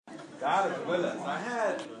God is with us. I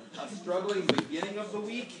had a struggling beginning of the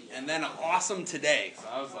week and then an awesome today. So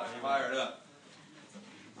I was like fired up.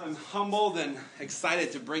 I'm humbled and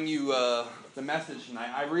excited to bring you the message tonight.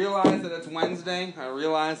 I realize that it's Wednesday. I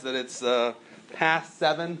realize that it's past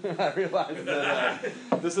 7. I realize that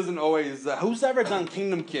this isn't always... who's ever done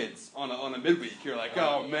Kingdom Kids on a midweek? You're like,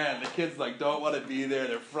 oh man, the kids don't want to be there.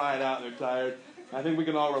 They're fried out. They're tired. I think we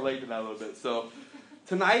can all relate to that a little bit. So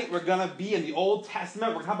tonight we're going to be in the Old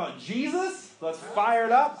Testament. We're talking about Jesus. Let's fire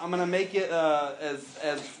it up. I'm going to make it as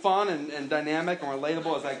fun and dynamic and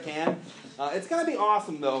relatable as I can. It's going to be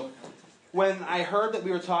awesome, though. When I heard that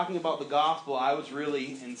we were talking about the gospel, I was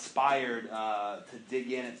really inspired to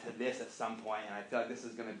dig into this at some point, and I feel like this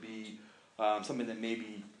is going to be something that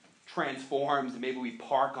maybe transforms, and maybe we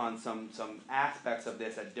park on some aspects of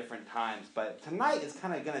this at different times. But tonight is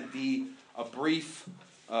kind of going to be a brief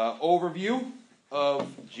overview of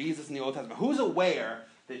Jesus in the Old Testament. Who's aware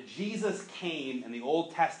that Jesus came in the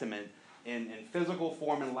Old Testament in physical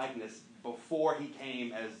form and likeness before he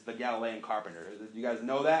came as the Galilean carpenter? Do you guys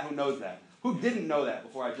know that? Who knows that? Who didn't know that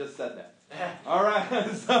before I just said that? All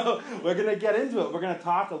right, so we're going to get into it. We're going to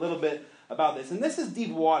talk a little bit about this. And this is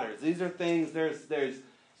deep waters. These are things, there's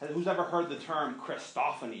who's ever heard the term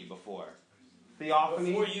Christophany before?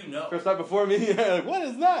 Theophany? Before you know. Christoph, before me? Yeah, like, what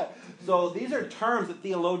is that? So these are terms that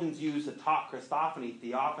theologians use to talk Christophany,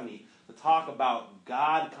 theophany, to talk about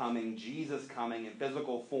God coming, Jesus coming in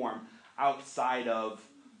physical form outside of,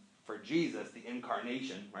 for Jesus, the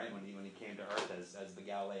incarnation, right? When he came to earth as the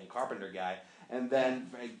Galilean carpenter guy. And then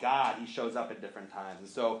for God, he shows up at different times. And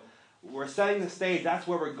so we're setting the stage. That's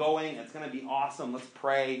where we're going. It's going to be awesome. Let's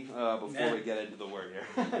pray before we get into the word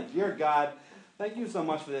here. Dear God, thank you so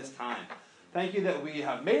much for this time. Thank you that we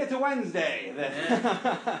have made it to Wednesday.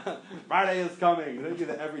 That Friday is coming. Thank you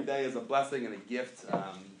that every day is a blessing and a gift.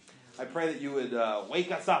 I pray that you would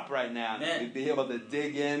wake us up right now. And that we'd be able to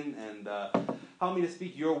dig in and help me to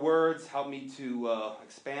speak your words. Help me to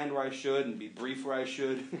expand where I should and be brief where I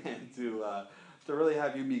should. And to really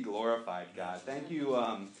have you be glorified, God. Thank you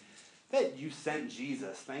that you sent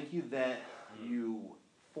Jesus. Thank you that you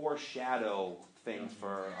foreshadow things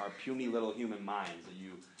for our puny little human minds, that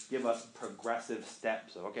you give us progressive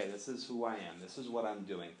steps of, okay, this is who I am, this is what I'm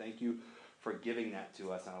doing. Thank you for giving that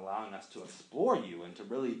to us and allowing us to explore you and to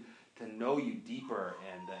really to know you deeper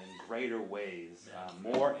and in greater ways,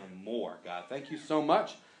 more and more. God, thank you so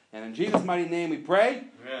much. And in Jesus' mighty name we pray.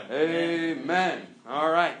 Amen. Amen. All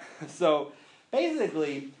right. So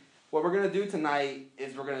basically, what we're going to do tonight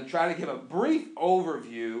is we're going to try to give a brief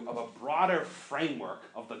overview of a broader framework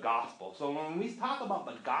of the gospel. So when we talk about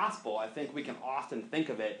the gospel, I think we can often think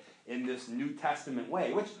of it in this New Testament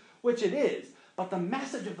way, which it is. But the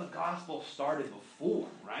message of the gospel started before,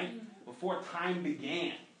 right? Before time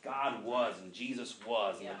began, God was and Jesus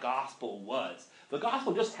was and the gospel was. The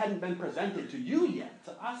gospel just hadn't been presented to you yet,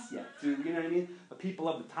 to us yet, to, you know what I mean, the people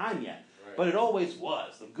of the time yet. But it always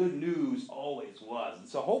was. The good news always was. And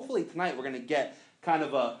so hopefully tonight we're going to get kind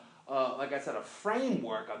of like I said, a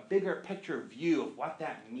framework, a bigger picture view of what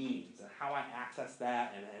that means and how I access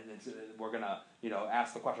that. And we're going to,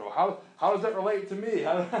 ask the question, well, how does that relate to me?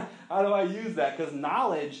 How do I use that? Because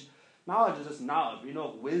knowledge is just knowledge. You know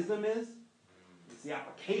what wisdom is? It's the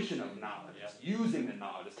application of knowledge. It's using the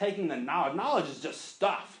knowledge. It's taking the knowledge. Knowledge is just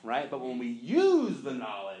stuff, right? But when we use the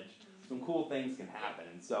knowledge, some cool things can happen.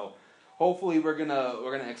 And so hopefully we're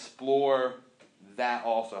gonna explore that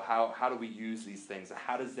also. How do we use these things? And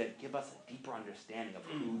how does that give us a deeper understanding of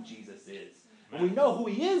who Jesus is? When we know who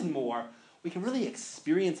he is more, we can really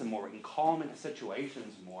experience him more. We can call him into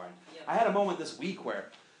situations more. And I had a moment this week where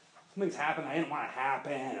something's happened I didn't want to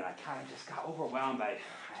happen, and I kind of just got overwhelmed. I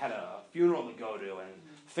had a funeral to go to, and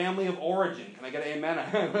family of origin. Can I get an amen?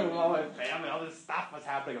 All my family, all this stuff was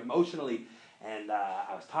happening emotionally. And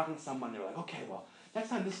I was talking to someone, they were like, okay, well, next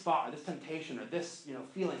time this thought or this temptation or this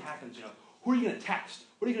feeling happens, who are you going to text?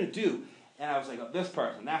 What are you going to do? And I was like, oh, this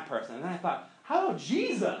person, that person. And then I thought, how about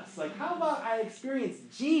Jesus? Like, how about I experience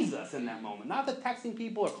Jesus in that moment? Not that texting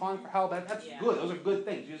people or calling for help, that's good. Those are good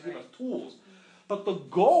things. Jesus give us tools. But the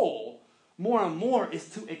goal, more and more, is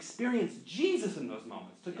to experience Jesus in those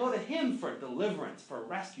moments. To go to him for deliverance, for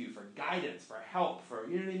rescue, for guidance, for help, for,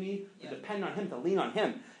 you know what I mean? To depend on him, to lean on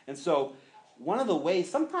him. And so one of the ways,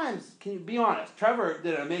 sometimes, can you be honest, Trevor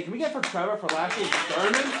did an amazing, can we get for Trevor for last week's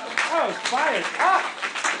sermon? I was fired up.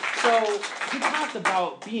 So he talked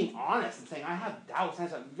about being honest and saying, I have doubts. And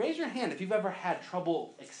I said, raise your hand if you've ever had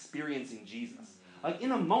trouble experiencing Jesus. Like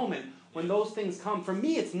in a moment when those things come, for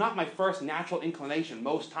me, it's not my first natural inclination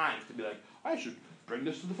most times to be like, I should bring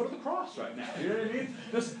this to the foot of the cross right now. You know what I mean?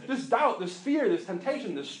 This doubt, this fear, this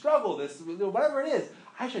temptation, this struggle, this whatever it is.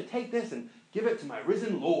 I should take this and give it to my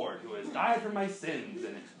risen Lord who has died for my sins,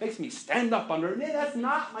 and it makes me stand up under it. That's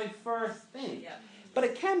not my first thing. Yeah. But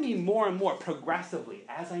it can be more and more progressively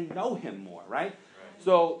as I know him more, right?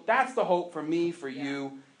 So that's the hope for me, for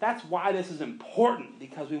you. That's why this is important,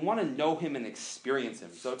 because we want to know him and experience him.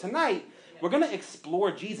 So tonight, we're going to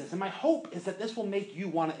explore Jesus. And my hope is that this will make you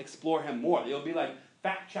want to explore him more. You'll be like,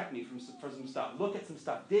 fact check me for some stuff. Look at some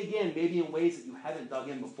stuff. Dig in, maybe in ways that you haven't dug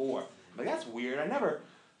in before. Like, that's weird. I never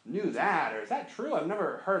knew that. Or is that true? I've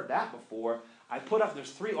never heard that before. I put up, there's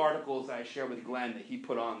 3 articles that I share with Glenn that he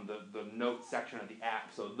put on the notes section of the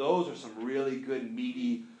app. So those are some really good,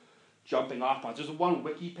 meaty jumping off points. There's one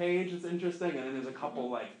wiki page that's interesting, and then there's a couple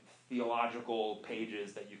like theological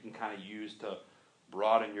pages that you can kind of use to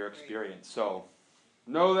broaden your experience. So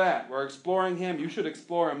know that. We're exploring him. You should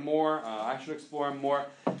explore him more. I should explore him more.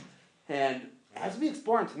 And as we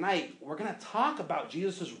explore him tonight, we're going to talk about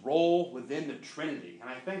Jesus' role within the Trinity. And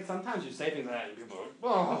I think sometimes you say things like that and people are like,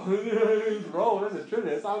 oh, his role within the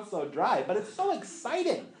Trinity. It sounds so dry. But it's so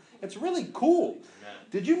exciting. It's really cool.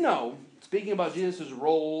 Did you know, speaking about Jesus'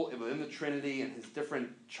 role within the Trinity and his different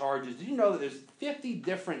charges, did you know that there's 50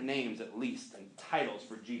 different names at least and titles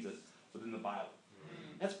for Jesus within the Bible?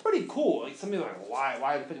 That's pretty cool. Like, some people are like,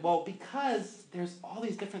 why the 50? Well, because there's all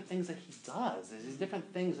these different things that he does. There's these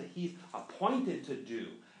different things that he's appointed to do.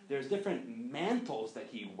 There's different mantles that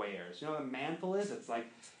he wears. You know what a mantle is? It's like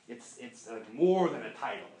more than a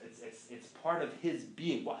title. It's part of his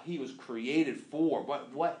being, what he was created for,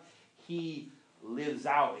 what he lives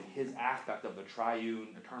out in his aspect of the triune,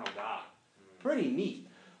 eternal God. Pretty neat.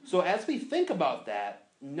 So as we think about that,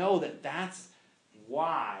 know that that's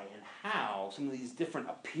why and how some of these different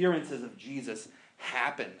appearances of Jesus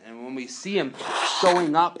happen. And when we see him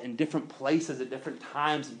showing up in different places at different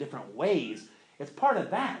times in different ways, it's part of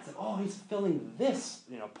that. It's like, oh, he's filling this,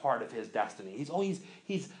 part of his destiny.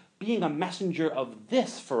 He's being a messenger of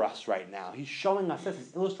this for us right now. He's showing us this.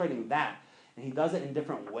 He's illustrating that. And he does it in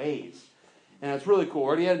different ways. And it's really cool.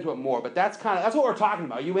 We're going to get into it more. But that's what we're talking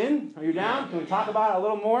about. Are you in? Are you down? Can we talk about it a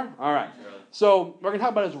little more? All right. So we're going to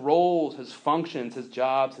talk about his roles, his functions, his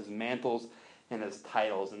jobs, his mantles, and his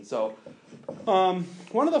titles. And so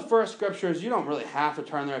one of the first scriptures, you don't really have to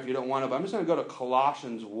turn there if you don't want to, but I'm just going to go to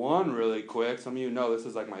Colossians 1 really quick. Some of you know this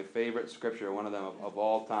is like my favorite scripture, one of them of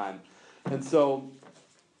all time. And so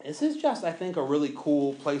this is just, I think, a really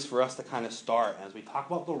cool place for us to kind of start as we talk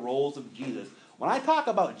about the roles of Jesus. When I talk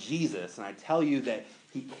about Jesus and I tell you that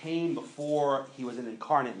he came before he was an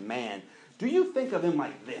incarnate man, do you think of him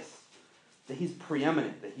like this? That he's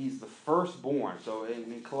preeminent, that he's the firstborn. So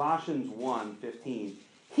in Colossians 1:15,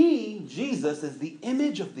 he, Jesus, is the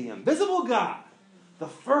image of the invisible God, the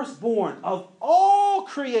firstborn of all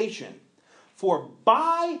creation. For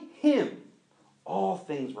by him all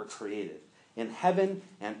things were created, in heaven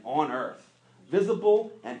and on earth,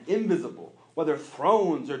 visible and invisible, whether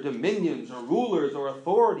thrones or dominions or rulers or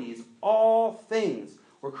authorities, all things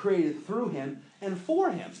were created through him and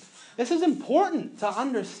for him. This is important to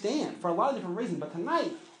understand for a lot of different reasons, but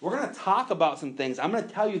tonight we're going to talk about some things. I'm going to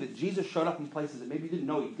tell you that Jesus showed up in places that maybe you didn't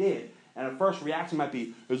know he did, and a first reaction might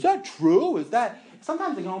be, is that true? Is that...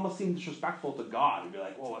 Sometimes it can almost seem disrespectful to God. You'd be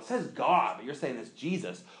like, well, it says God, but you're saying it's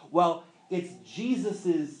Jesus. Well, it's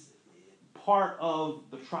Jesus's part of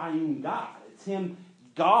the triune God. It's him.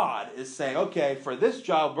 God is saying, okay, for this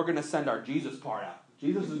job, we're going to send our Jesus part out.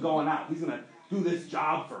 Jesus is going out. He's going to do this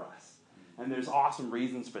job for us. And there's awesome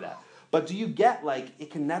reasons for that. But do you get,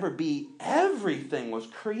 it can never be everything was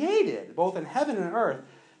created, both in heaven and earth.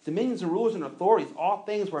 Dominions and rulers and authorities, all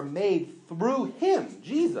things were made through him,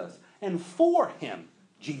 Jesus, and for him,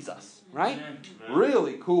 Jesus. Right? Amen.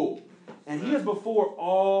 Really cool. And he is before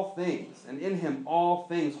all things, and in him all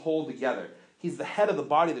things hold together. He's the head of the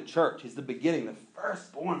body of the church. He's the beginning, the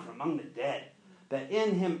firstborn from among the dead. That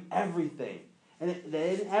in him everything, that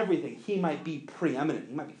in everything he might be preeminent.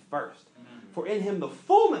 He might be first. Amen. For in him the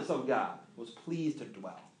fullness of God was pleased to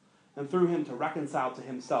dwell, and through him to reconcile to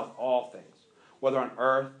himself all things, whether on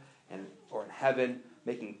earth or in heaven,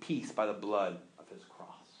 making peace by the blood of his cross.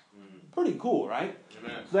 Pretty cool, right?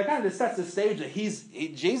 Amen. So that kind of just sets the stage that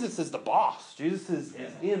Jesus is the boss. Jesus is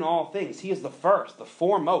in all things. He is the first, the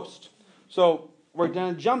foremost. So we're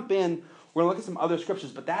going to jump in. We're going to look at some other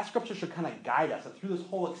scriptures, but that scripture should kind of guide us. And through this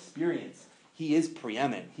whole experience, he is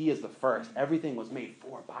preeminent. He is the first. Everything was made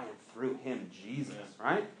for, by, and through him, Jesus,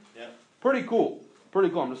 right? Yeah. Pretty cool. Pretty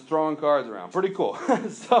cool. I'm just throwing cards around. Pretty cool.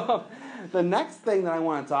 So the next thing that I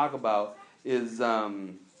want to talk about is... not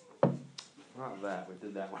that. We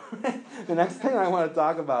did that one. The next thing I want to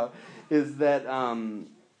talk about is that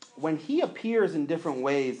when he appears in different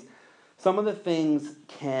ways, some of the things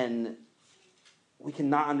can we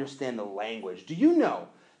cannot understand the language. Do you know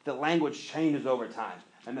that language changes over time?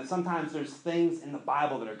 And that sometimes there's things in the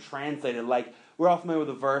Bible that are translated, like we're all familiar with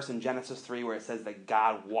the verse in Genesis 3 where it says that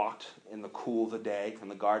God walked in the cool of the day in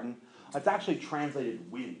the garden. It's actually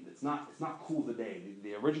translated wind. It's not cool of the day.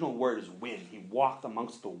 The original word is wind. He walked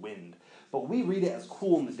amongst the wind. But we read it as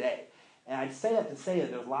cool in the day. And I'd say that to say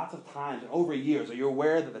that there's lots of times over years, are you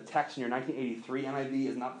aware that the text in your 1983 NIV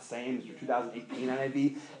is not the same as your 2018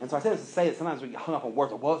 NIV? And so I say this to say that sometimes we get hung up on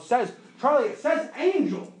words. Well, it says, Charlie, it says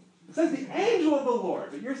angel. It says the angel of the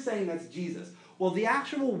Lord. But you're saying that's Jesus. Well, the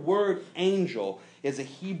actual word angel is a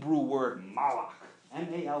Hebrew word malach.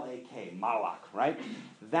 M-A-L-A-K, malach, right?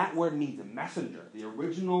 That word means messenger. The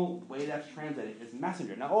original way that's translated is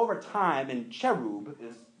messenger. Now, over time, and cherub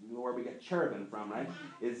is where we get cherubim from, right,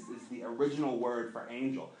 is the original word for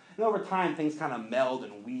angel. And over time, things kind of meld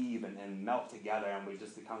and weave and melt together, and we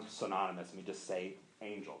just become synonymous, and we just say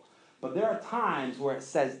angel. But there are times where it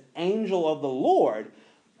says angel of the Lord,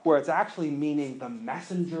 where it's actually meaning the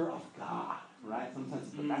messenger of God, right? Sometimes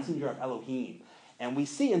it's the messenger of Elohim. And we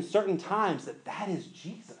see in certain times that is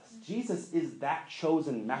Jesus. Jesus is that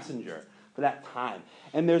chosen messenger for that time.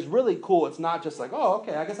 And there's really cool, it's not just like, oh,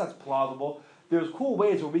 okay, I guess that's plausible. There's cool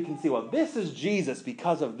ways where we can see, well, this is Jesus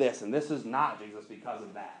because of this, and this is not Jesus because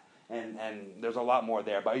of that. And there's a lot more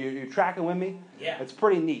there. But you're tracking with me? Yeah. It's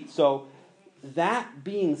pretty neat. So that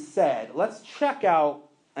being said, let's check out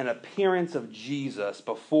an appearance of Jesus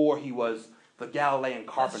before he was the Galilean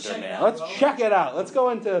carpenter man. Let's check it out. Let's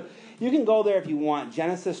go into, you can go there if you want,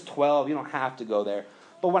 Genesis 12. You don't have to go there.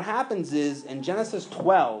 But what happens is, in Genesis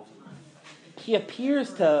 12, he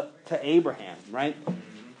appears to Abraham, right?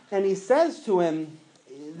 And he says to him,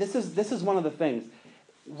 this is one of the things.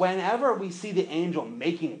 Whenever we see the angel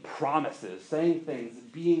making promises, saying things,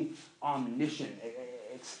 being omniscient,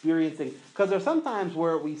 experiencing, because there's sometimes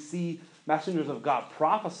where we see messengers of God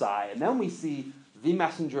prophesy, and then we see the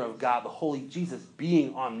messenger of God, the Holy Jesus,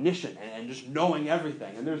 being omniscient and just knowing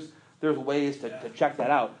everything. And there's ways to check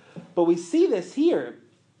that out. But we see this here,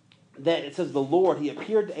 that it says the Lord, he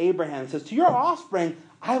appeared to Abraham and says, to your offspring,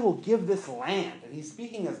 I will give this land. And he's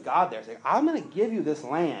speaking as God there, saying, I'm going to give you this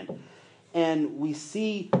land. And we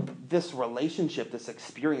see this relationship, this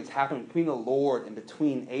experience happening between the Lord and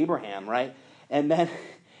between Abraham, right? And then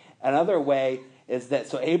another way is that,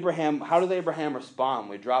 so Abraham, how does Abraham respond?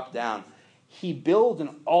 We drop down. He builds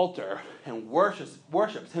an altar and worships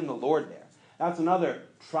him, the Lord, there. That's another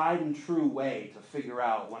tried and true way to figure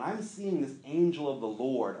out, when I'm seeing this angel of the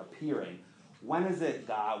Lord appearing, when is it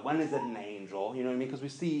God? When is it an angel? You know what I mean? Because we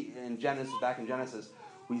see in Genesis, back in Genesis,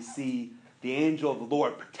 we see the angel of the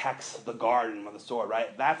Lord protects the garden with the sword,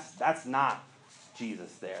 right? That's not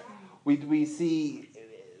Jesus there. We see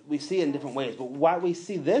it in different ways. But why we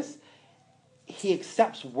see this, he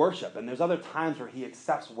accepts worship. And there's other times where he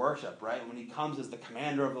accepts worship, right? When he comes as the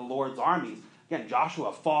commander of the Lord's armies, again,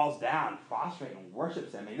 Joshua falls down, prostrate, and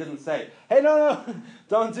worships him. He doesn't say, hey, no,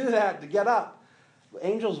 don't do that, to get up.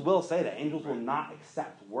 Angels will say that. Angels will not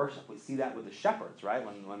accept worship. We see that with the shepherds, right?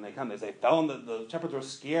 When they come, they say, the shepherds were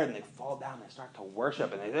scared, and they fall down, and they start to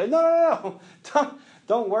worship. And they say, no,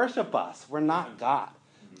 don't worship us. We're not God.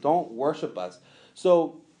 Don't worship us.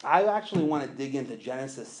 So I actually want to dig into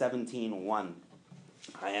Genesis 17:1.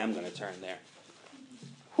 I am going to turn there.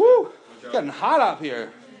 Whew! It's getting hot up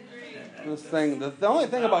here. This thing. The only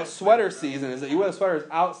thing about sweater season is that you wear sweaters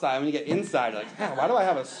outside. When you get inside, you're like, man, why do I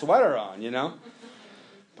have a sweater on, you know?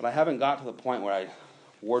 But I haven't got to the point where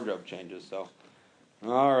wardrobe changes, so.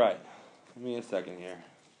 All right. Give me a second here.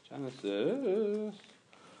 Genesis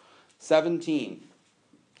 17.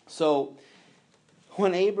 So,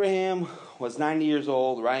 when Abraham was 90 years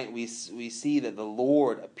old, right, we see that the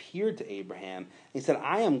Lord appeared to Abraham. He said,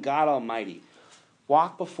 I am God Almighty.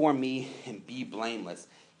 Walk before me and be blameless.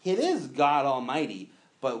 It is God Almighty,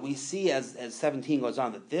 but we see as 17 goes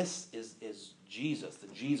on that this is Jesus, the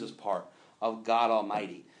Jesus part of God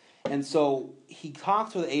Almighty. And so he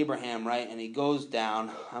talks with Abraham, right, and he goes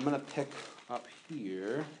down. I'm going to pick up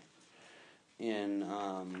here in,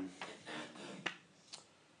 let's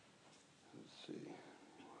see,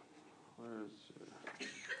 where is it?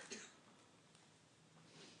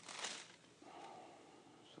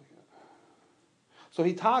 So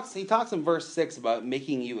he talks in verse 6 about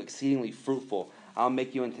making you exceedingly fruitful. I'll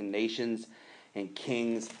make you into nations and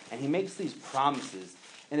kings. And he makes these promises.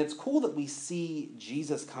 And it's cool that we see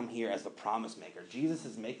Jesus come here as the promise maker. Jesus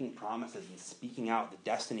is making promises and speaking out the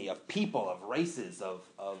destiny of people, of races, of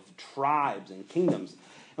tribes and kingdoms.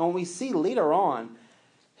 And what we see later on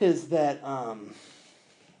is that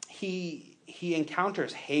he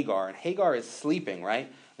encounters Hagar. And Hagar is sleeping, right?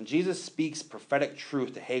 And Jesus speaks prophetic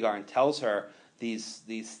truth to Hagar and tells her these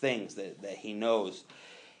things that he knows.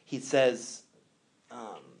 He says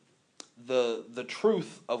the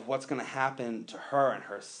truth of what's going to happen to her and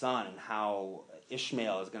her son, and how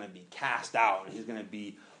Ishmael is going to be cast out and he's going to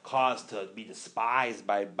be caused to be despised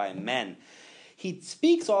by men. He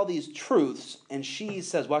speaks all these truths, and she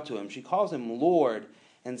says what to him? She calls him Lord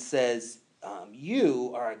and says,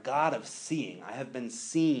 you are a God of seeing. I have been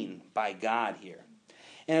seen by God here.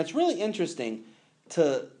 And it's really interesting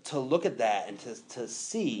to look at that and to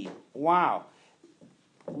see, wow,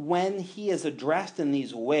 when he is addressed in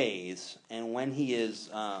these ways, and when he is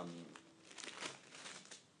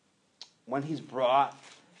when he's brought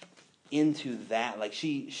into that, like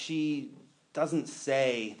she doesn't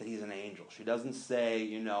say that he's an angel. She doesn't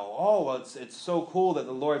say, oh, well, it's so cool that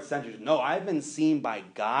the Lord sent you. No, I've been seen by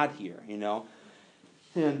God here,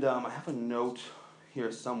 And I have a note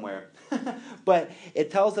here somewhere. But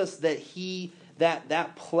it tells us that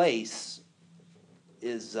that place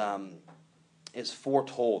is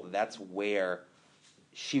foretold. That's where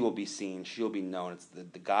she will be seen. She will be known. It's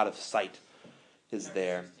the God of sight is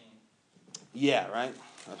there. 16. Yeah, right?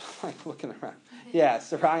 I was like looking around. Yeah,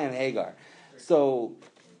 Sarai and Hagar. So,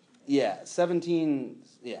 17,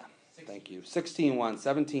 thank you. 16:1.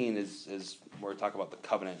 17 is where we talk about the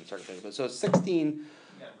covenant and certain things. But so 16,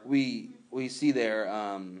 we see there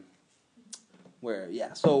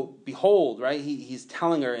so behold, right? He's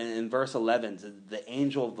telling her in verse 11, the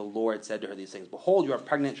angel of the Lord said to her these things. Behold, you are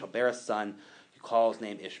pregnant, shall bear a son. You call his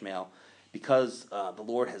name Ishmael, because the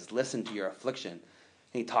Lord has listened to your affliction.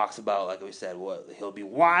 He talks about, like we said, he'll be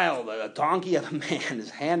wild, a donkey of a man, his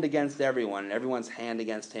hand against everyone, and everyone's hand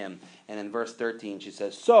against him. And in verse 13, she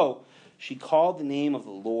says, so she called the name of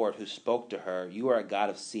the Lord who spoke to her, you are a God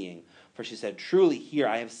of seeing. For she said, truly here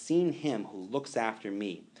I have seen him who looks after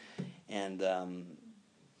me. And,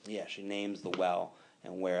 she names the well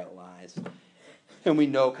and where it lies. And we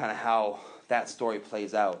know kind of how that story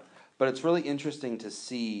plays out. But it's really interesting to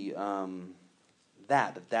see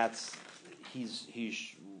that's...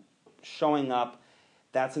 He's showing up.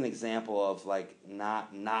 That's an example of like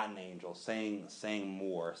not an angel saying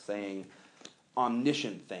more, saying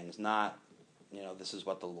omniscient things. Not this is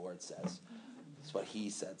what the Lord says. It's what He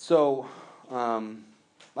said. So,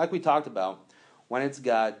 like we talked about, when it's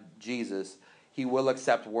God, Jesus, He will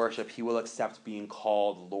accept worship. He will accept being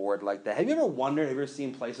called Lord like that. Have you ever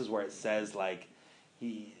seen places where it says like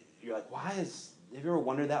you're like, have you ever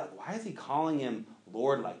wondered that? Like, why is He calling Him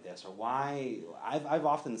Lord like this? Or why? I've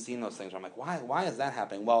often seen those things where I'm like, why is that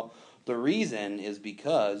happening? Well, the reason is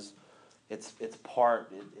because it's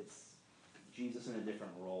Jesus in a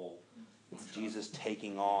different role. It's Jesus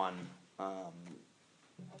taking on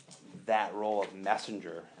that role of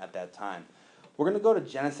messenger at that time. We're going to go to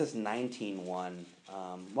Genesis 19:1. Well,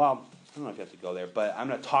 I don't know if you have to go there, but I'm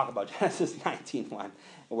going to talk about Genesis 19:1,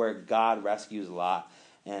 where God rescues Lot.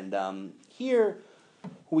 And here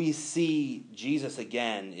we see Jesus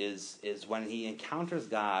again is when he encounters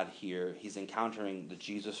God here, he's encountering the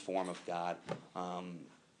Jesus form of God.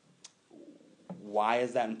 Why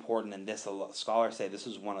is that important? And this, scholars say this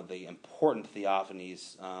is one of the important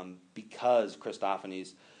theophanies,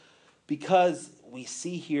 because we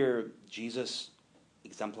see here Jesus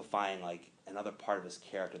exemplifying like another part of his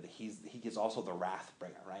character, that he is also the wrath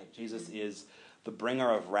bringer, right? Jesus is the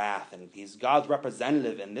bringer of wrath, and he's God's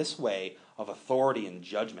representative in this way of authority and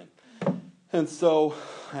judgment. And so,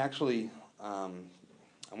 actually, I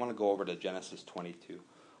want to go over to Genesis 22.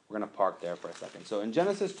 We're going to park there for a second. So in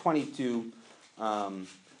Genesis 22, a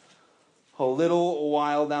little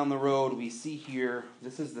while down the road, we see here,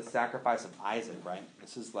 this is the sacrifice of Isaac, right?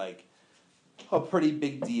 This is like a pretty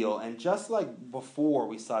big deal. And just like before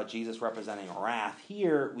we saw Jesus representing wrath,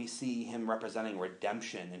 here we see him representing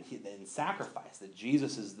redemption and sacrifice, that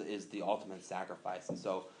Jesus is the ultimate sacrifice. And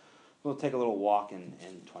so we'll take a little walk in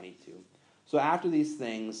 22. So after these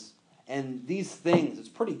things, it's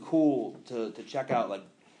pretty cool to check out, like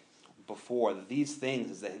before, these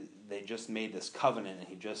things is that they just made this covenant, and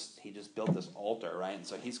he just built this altar, right? And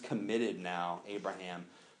so he's committed now, Abraham,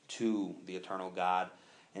 to the eternal God.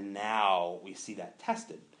 And now we see that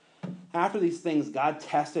tested. After these things, God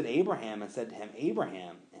tested Abraham and said to him,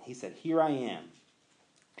 Abraham, and he said, here I am.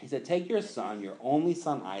 He said, take your son, your only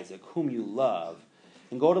son Isaac, whom you love,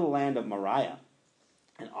 and go to the land of Moriah,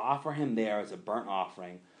 and offer him there as a burnt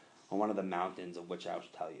offering on one of the mountains of which I will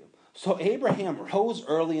tell you. So Abraham rose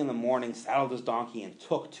early in the morning, saddled his donkey, and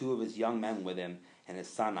took 2 of his young men with him and his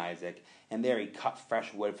son Isaac, and there he cut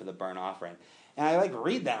fresh wood for the burnt offering. And I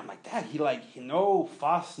read that, I'm like, Dad, he no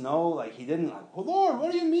fuss, he didn't oh Lord,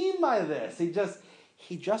 what do you mean by this?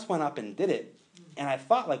 He just went up and did it. And I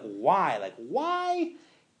thought, why? Why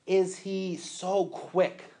is he so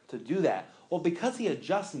quick to do that? Well, because he had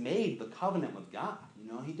just made the covenant with God.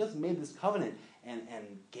 He just made this covenant and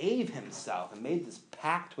gave himself and made this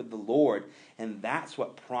pact with the Lord, and that's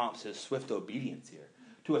what prompts his swift obedience here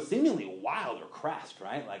to a seemingly wild request,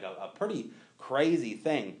 right? Like a pretty crazy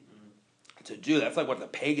thing to do. That's like what the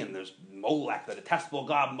pagan, there's Molech, the detestable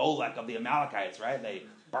god Molech of the Amalekites, right? They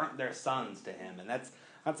burnt their sons to him, and that's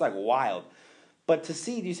like wild. But do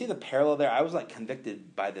you see the parallel there? I was like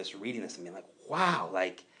convicted by this, reading this and being like, wow,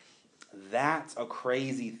 like that's a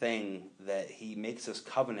crazy thing that he makes this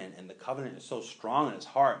covenant, and the covenant is so strong in his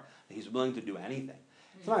heart that he's willing to do anything.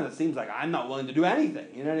 Sometimes it seems like I'm not willing to do anything.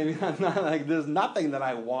 You know what I mean? I'm not like, there's nothing that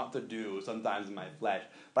I want to do sometimes in my flesh,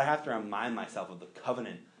 but I have to remind myself of the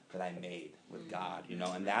covenant that I made with God,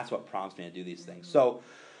 and that's what prompts me to do these things. So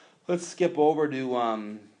let's skip over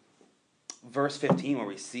to verse 15 where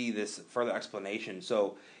we see this further explanation.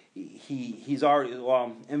 So he's already,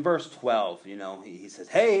 in verse 12, he says,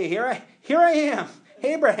 hey, here I am,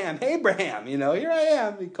 Abraham, here I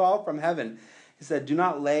am. He called from heaven. He said, do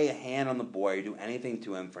not lay a hand on the boy or do anything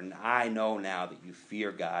to him, for I know now that you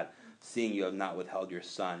fear God, seeing you have not withheld your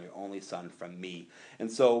son, your only son, from me.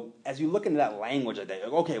 And so as you look into that language,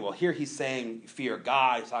 okay, well, here he's saying fear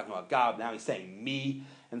God, he's talking about God, now he's saying me.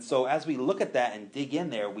 And so as we look at that and dig in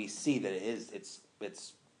there, we see that it's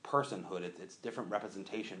personhood, it's different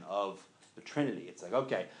representation of the Trinity. It's like,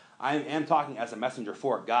 okay, I am talking as a messenger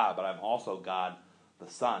for God, but I'm also God the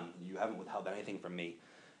Son. You haven't withheld anything from me,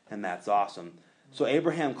 and that's awesome. So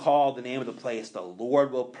Abraham called the name of the place, the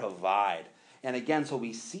Lord will provide. And again, so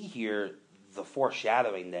we see here the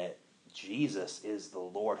foreshadowing that Jesus is the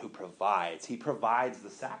Lord who provides. He provides the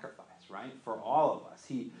sacrifice, right, for all of us.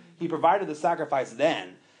 He provided the sacrifice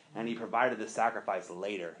then, and he provided the sacrifice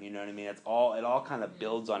later. You know what I mean? It all kind of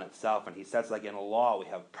builds on itself. And he says, like in a law, we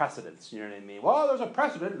have precedents. You know what I mean? Well, there's a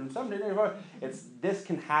precedent in 1785. This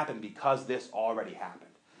can happen because this already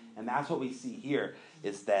happened. And that's what we see here,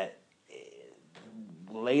 is that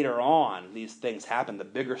later on, these things happen. The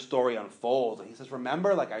bigger story unfolds. And he says,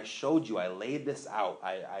 remember, like I showed you, I laid this out.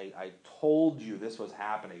 I told you this was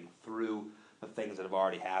happening through the things that have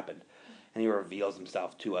already happened. And he reveals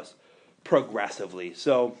himself to us progressively.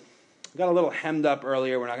 So I got a little hemmed up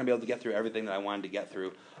earlier. We're not going to be able to get through everything that I wanted to get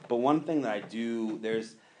through. But one thing that I do,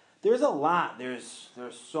 there's a lot. There's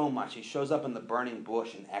so much. He shows up in the burning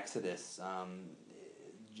bush in Exodus.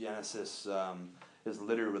 Genesis is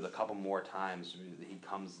littered with a couple more times.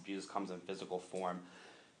 Jesus comes in physical form.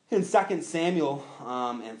 In 2 Samuel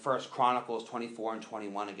and 1 Chronicles 24 and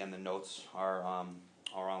 21, again, the notes are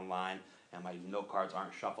online. And my note cards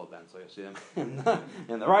aren't shuffled then, so you see them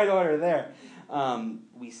in the right order there.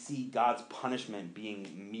 We see God's punishment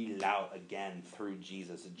being meted out again through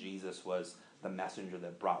Jesus. Jesus was the messenger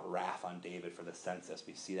that brought wrath on David for the census.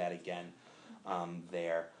 We see that again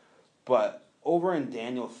there. But over in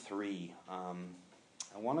Daniel 3,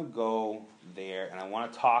 I want to go there, and I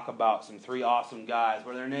want to talk about some three awesome guys.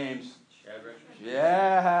 What are their names?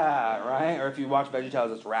 Yeah, right? Or if you watch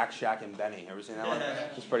VeggieTales, it's Rack, Shack, and Benny. Ever seen that one?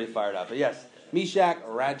 It's pretty fired up. But yes, Meshach,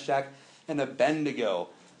 Radshach, and Abednego.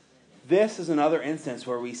 This is another instance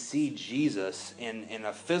where we see Jesus in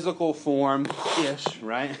a physical form-ish,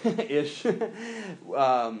 right? Ish.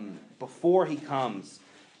 Before he comes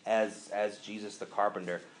as Jesus the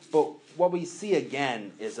carpenter. But what we see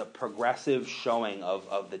again is a progressive showing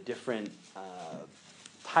of the different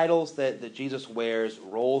titles that Jesus wears,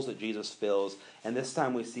 roles that Jesus fills, and this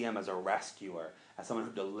time we see him as a rescuer, as someone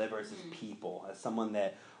who delivers his people, as someone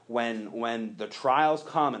that when the trials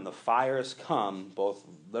come and the fires come, both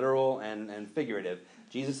literal and figurative,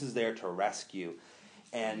 Jesus is there to rescue.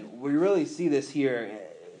 And we really see this here.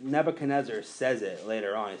 Nebuchadnezzar says it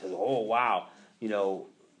later on. He says, oh, wow,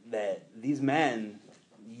 that these men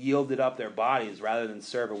yielded up their bodies rather than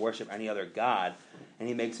serve or worship any other god. And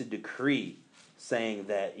he makes a decree saying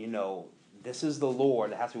that, this is the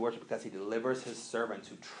Lord that has to be worshipped because he delivers his servants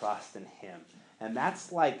who trust in him. And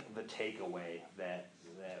that's like the takeaway that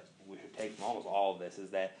we should take from almost all of this, is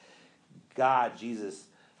that God, Jesus,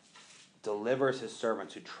 delivers his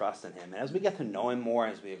servants who trust in him. And as we get to know him more,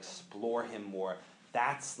 as we explore him more,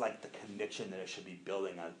 that's like the conviction that it should be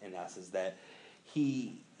building in us, is that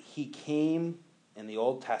he came in the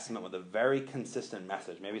Old Testament with a very consistent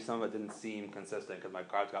message. Maybe some of it didn't seem consistent because my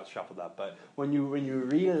cards got shuffled up, but when you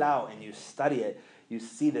read it out and you study it, you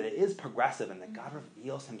see that it is progressive and that God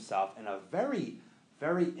reveals himself in a very,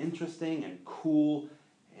 very interesting and cool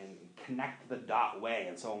and connect the dot way.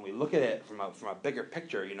 And so when we look at it from a bigger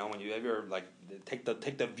picture, when you ever like take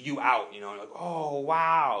the view out, like, oh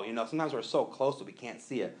wow, sometimes we're so close that we can't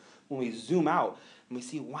see it. When we zoom out and we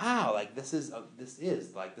see, wow, like this is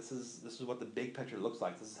what the big picture looks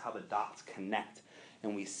like. This is how the dots connect,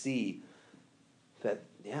 and we see that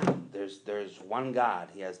there's one God.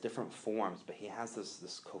 He has different forms, but he has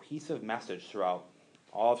this cohesive message throughout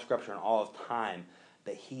all of Scripture and all of time,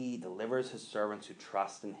 that he delivers his servants who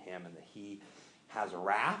trust in him, and that he has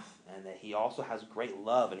wrath, and that he also has great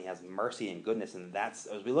love, and he has mercy and goodness. And that's,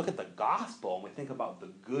 as we look at the gospel and we think about the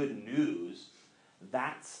good news,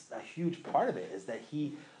 that's a huge part of it, is that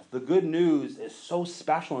the good news is so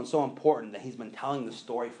special and so important that he's been telling the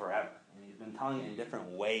story forever. And he's been telling it in different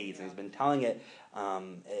ways, and he's been telling it,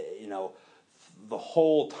 the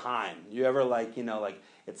whole time. You ever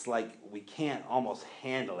it's like we can't almost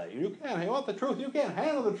handle it. You want the truth, you can't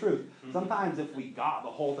handle the truth. Sometimes if we got the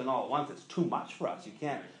whole thing all at once, it's too much for us. You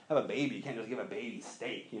can't have a baby, you can't just give a baby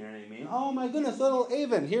steak, you know what I mean? Oh my goodness, little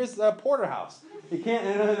Avon, here's a porterhouse. You can't,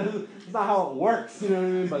 it's not how it works, you know what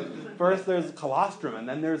I mean? But first there's colostrum, and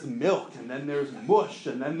then there's milk, and then there's mush,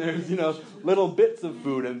 and then there's, little bits of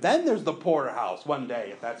food, and then there's the porterhouse one day,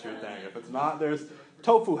 if that's your thing. If it's not, there's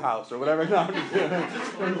tofu house or whatever. No,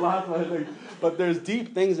 there's lots of other things. But there's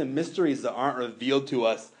deep things and mysteries that aren't revealed to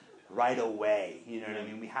us right away. You know what I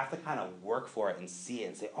mean? We have to kind of work for it and see it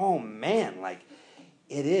and say, oh man, like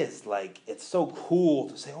it is, like it's so cool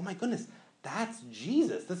to say, oh my goodness, that's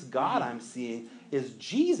Jesus. This God I'm seeing is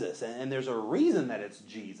Jesus, and there's a reason that it's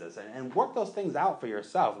Jesus. And work those things out for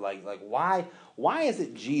yourself. Like why is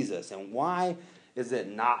it Jesus, and why is it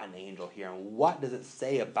not an angel here? And what does it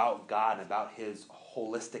say about God and about his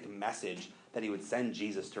holistic message that he would send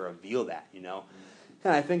Jesus to reveal that,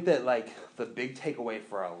 And I think that, like, the big takeaway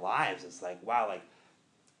for our lives is, like, wow, like,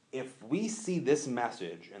 if we see this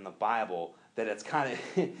message in the Bible, that it's kind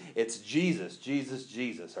of, it's Jesus,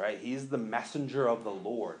 right? He's the messenger of the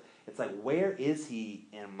Lord. It's like, where is he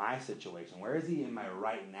in my situation? Where is he in my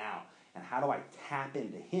right now? And how do I tap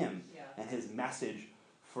into him and his message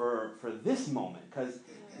for this moment? Because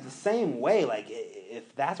the same way, like,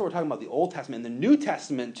 if that's what we're talking about, the Old Testament and the New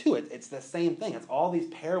Testament too, it's the same thing. It's all these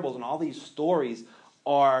parables and all these stories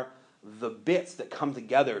are the bits that come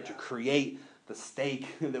together to create the steak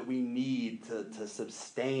that we need to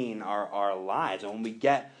sustain our lives. And when we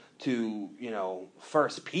get to, 1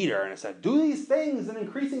 Peter, and it said, do these things in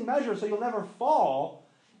increasing measure so you'll never fall,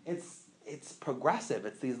 it's progressive.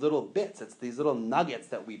 It's these little bits. It's these little nuggets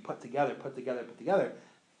that we put together,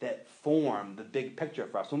 that form the big picture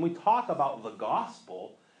for us. When we talk about the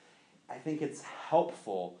gospel, I think it's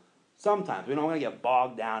helpful sometimes. We don't want to get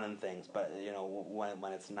bogged down in things, but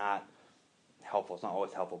when it's not helpful, it's not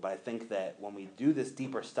always helpful. But I think that when we do this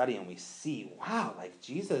deeper study and we see, wow, like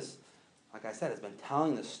Jesus, like I said, has been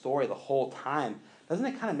telling the story the whole time, doesn't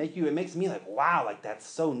it kind of make you, it makes me like, wow, like that's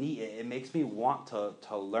so neat. It makes me want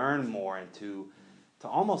to learn more and to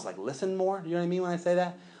almost like listen more. Do you know what I mean when I say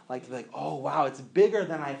that? Like, oh, wow, it's bigger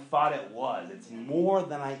than I thought it was. It's more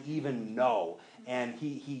than I even know. And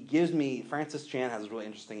he gives me, Francis Chan has a really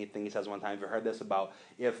interesting thing he says one time. Have you heard this about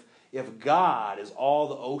if God is all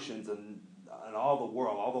the oceans and all the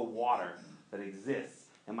world, all the water that exists,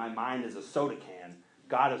 and my mind is a soda can,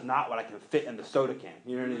 God is not what I can fit in the soda can.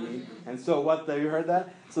 You know what I mean? And so have you heard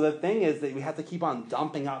that? So the thing is that we have to keep on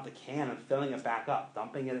dumping out the can and filling it back up,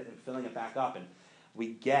 dumping it and filling it back up. And we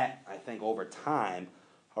get, I think, over time,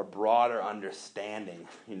 a broader understanding,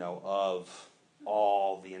 of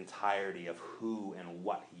all the entirety of who and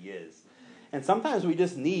what he is. And sometimes we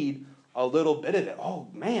just need a little bit of it. Oh,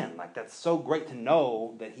 man, like that's so great to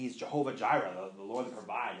know that he's Jehovah Jireh, the Lord that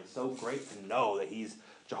provides. It's so great to know that he's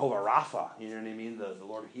Jehovah Rapha, you know what I mean, the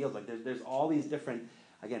Lord who heals. Like there's all these different,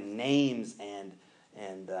 again, names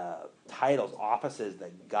and titles, offices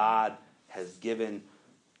that God has given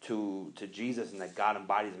to Jesus and that God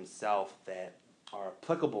embodies himself that are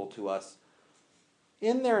applicable to us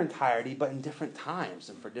in their entirety, but in different times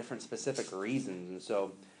and for different specific reasons. And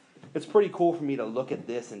so it's pretty cool for me to look at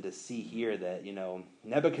this and to see here that,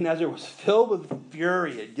 Nebuchadnezzar was filled with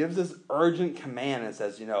fury. It gives this urgent command and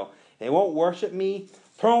says, they won't worship me,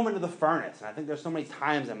 throw them into the furnace. And I think there's so many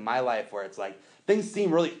times in my life where it's like, things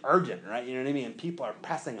seem really urgent, right? You know what I mean? And people are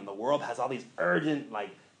pressing, and the world has all these urgent, like,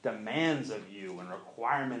 demands of you and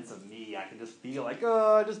requirements of me. I can just feel like,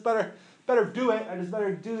 oh, I just better do it. I just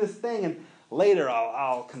better do this thing. And later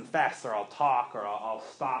I'll confess, or I'll talk, or I'll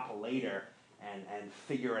stop later and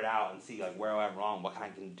figure it out and see like where I went wrong, what I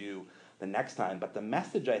can do the next time. But the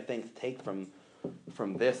message I think to take from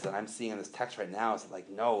this that I'm seeing in this text right now is like,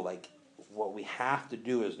 no, like what we have to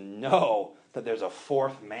do is know that there's a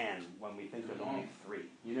fourth man when we think there's only three.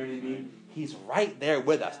 You know what I mean? He's right there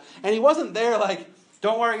with us. And he wasn't there like,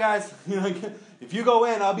 don't worry, guys. If you go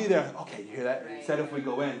in, I'll be there. Okay, you hear that? He said if we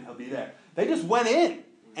go in, he'll be there. They just went in,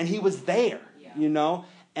 and he was there,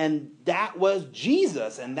 And that was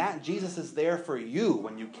Jesus, and that Jesus is there for you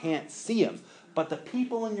when you can't see him. But the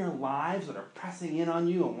people in your lives that are pressing in on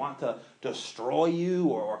you and want to destroy you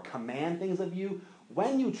or command things of you,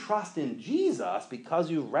 when you trust in Jesus, because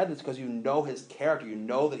you've read this, because you know his character, you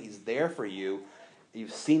know that he's there for you,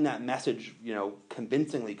 you've seen that message,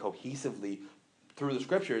 convincingly, cohesively through the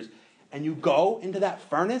scriptures, and you go into that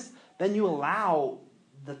furnace, then you allow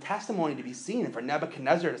the testimony to be seen, and for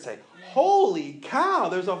Nebuchadnezzar to say, holy cow,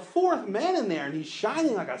 there's a fourth man in there, and he's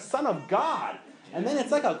shining like a son of God. And then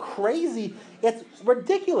it's like it's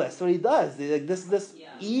ridiculous what he does. This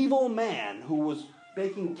evil man who was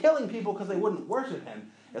killing people because they wouldn't worship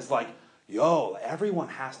him. It's like, everyone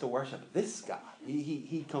has to worship this God.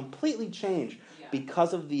 He completely changed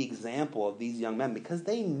because of the example of these young men, because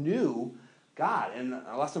they knew God. And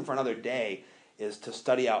a lesson for another day is to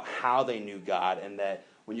study out how they knew God, and that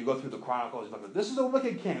when you go through the Chronicles, you look at, this is a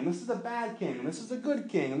wicked king, this is a bad king, and this is a good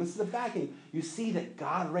king, and this is a bad king. You see that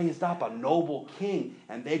God raised up a noble king,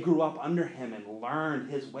 and they grew up under him and learned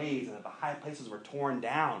his ways, and that the high places were torn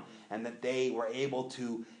down, and that they were able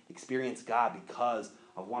to experience God because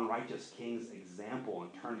of one righteous king's example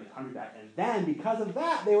and turn the country back. And then, because of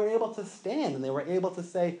that, they were able to stand, and they were able to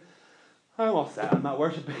say, I'm all set, I'm not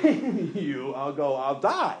worshiping you, I'll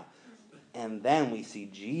die. And then we see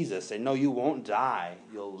Jesus say, no, you won't die,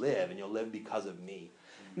 you'll live, and you'll live because of me.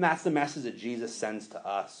 And that's the message that Jesus sends to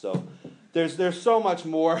us. So there's so much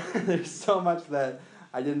more. There's so much that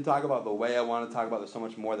I didn't talk about the way I want to talk about. There's so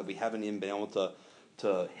much more that we haven't even been able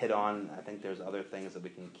to hit on. I think there's other things that we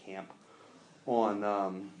can camp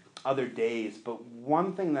on other days. But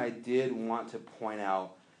one thing that I did want to point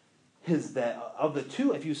out is that of the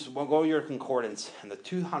two, if you go to your concordance, and the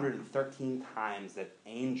 213 times that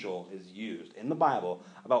angel is used in the Bible,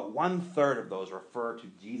 about 1/3 of those refer to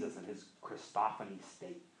Jesus and his Christophany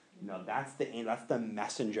state. That's the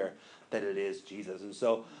messenger that it is, Jesus. And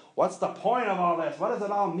so, what's the point of all this? What does it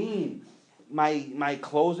all mean? My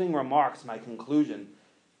closing remarks, my conclusion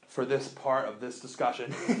for this part of this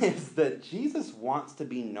discussion is that Jesus wants to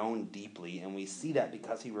be known deeply, and we see that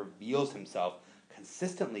because he reveals himself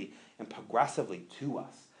consistently and progressively to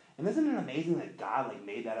us. And isn't it amazing that God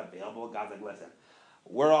made that available? God's like, listen,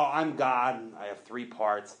 I'm God, I have 3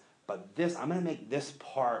 parts, but I'm going to make this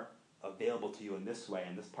part available to you in this way,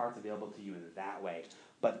 and this part's available to you in that way.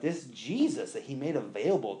 But this Jesus that he made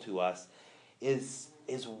available to us is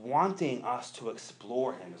wanting us to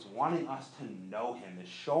explore him, is wanting us to know him, is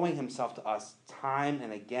showing himself to us time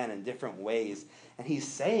and again in different ways. And he's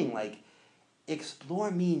saying,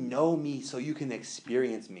 explore me, know me, so you can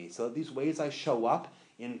experience me. So these ways I show up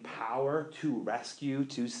in power to rescue,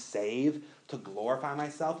 to save, to glorify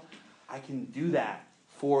myself, I can do that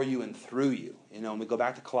for you and through you. And we go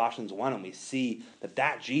back to Colossians 1 and we see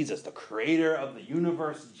that Jesus, the creator of the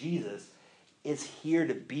universe, Jesus, is here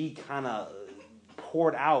to be kind of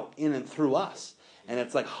poured out in and through us. And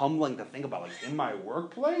it's humbling to think about, in my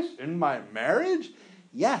workplace, in my marriage.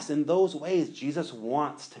 Yes, in those ways, Jesus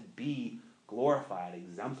wants to be glorified,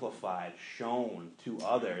 exemplified, shown to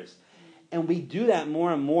others. And we do that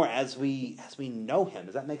more and more as we know him.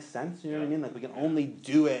 Does that make sense? You know what I mean? We can only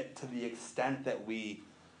do it to the extent that we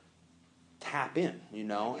tap in,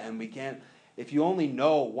 and we can't, if you only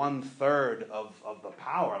know 1/3 of the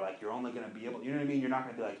power, you're only going to be able, you know what I mean? You're not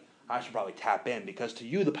going to be I should probably tap in, because to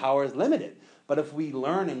you the power is limited. But if we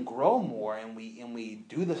learn and grow more, and we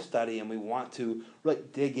do the study, and we want to really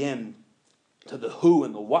dig in to the who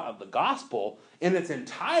and the what of the gospel in its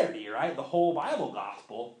entirety, right? The whole Bible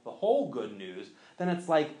gospel, the whole good news, then it's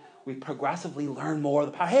we progressively learn more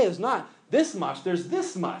of the power. Hey, there's not this much, there's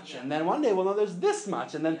this much. And then one day we'll know there's this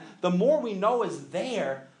much. And then the more we know is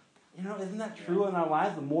there, isn't that true in our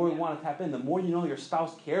lives? The more we want to tap in, the more your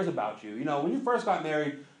spouse cares about you. When you first got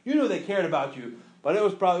married, you knew they cared about you, but it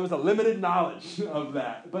was a limited knowledge of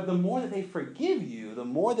that. But the more that they forgive you, the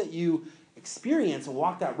more that you experience and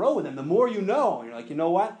walk that road with them, the more you know. And you're like, you know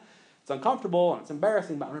what? It's uncomfortable and it's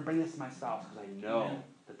embarrassing, but I'm going to bring this to my spouse because I know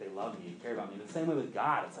that they love me and care about me. And the same way with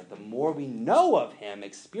God. It's the more we know of him,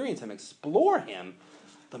 experience him, explore him,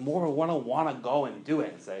 the more we want to go and do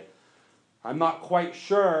it and say, I'm not quite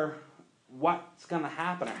sure what's going to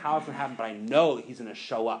happen or how it's going to happen, but I know that he's going to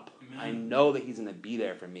show up. Amen. I know that he's going to be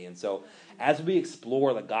there for me. And so as we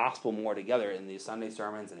explore the gospel more together in these Sunday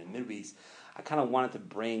sermons and in midweeks, I kind of wanted to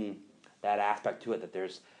bring that aspect to it, that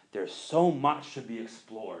there's there's so much to be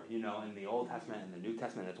explored, in the Old Testament and the New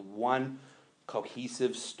Testament. It's one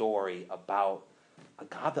cohesive story about a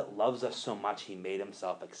God that loves us so much, he made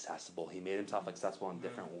himself accessible. He made himself accessible in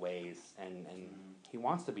different ways, and he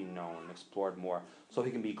wants to be known and explored more so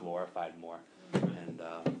he can be glorified more. And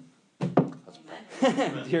let's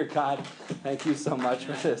pray. Dear God, thank you so much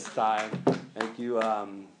for this time. Thank you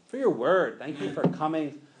for your word. Thank you for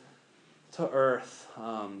coming to earth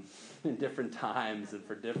in different times and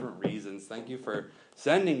for different reasons. Thank you for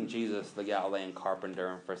sending Jesus, the Galilean carpenter,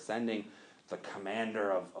 and for sending the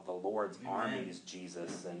commander of the Lord's armies,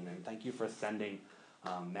 Jesus. And thank you for sending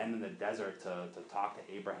men in the desert to talk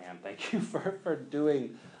to Abraham. Thank you for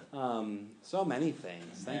doing so many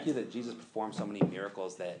things. Thank you that Jesus performed so many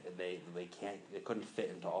miracles that they couldn't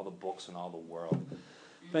fit into all the books in all the world.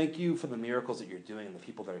 Thank you for the miracles that you're doing and the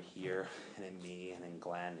people that are here, and in me, and in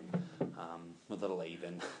Glenn, and with little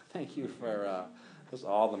Avon. Thank you for just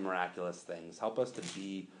all the miraculous things. Help us to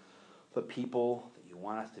be the people that you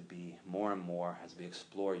want us to be more and more as we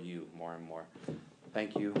explore you more and more.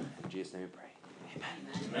 Thank you. In Jesus' name we pray.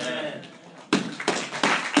 Amen.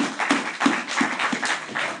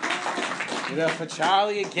 Give it up for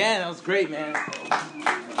Charlie again. That was great, man.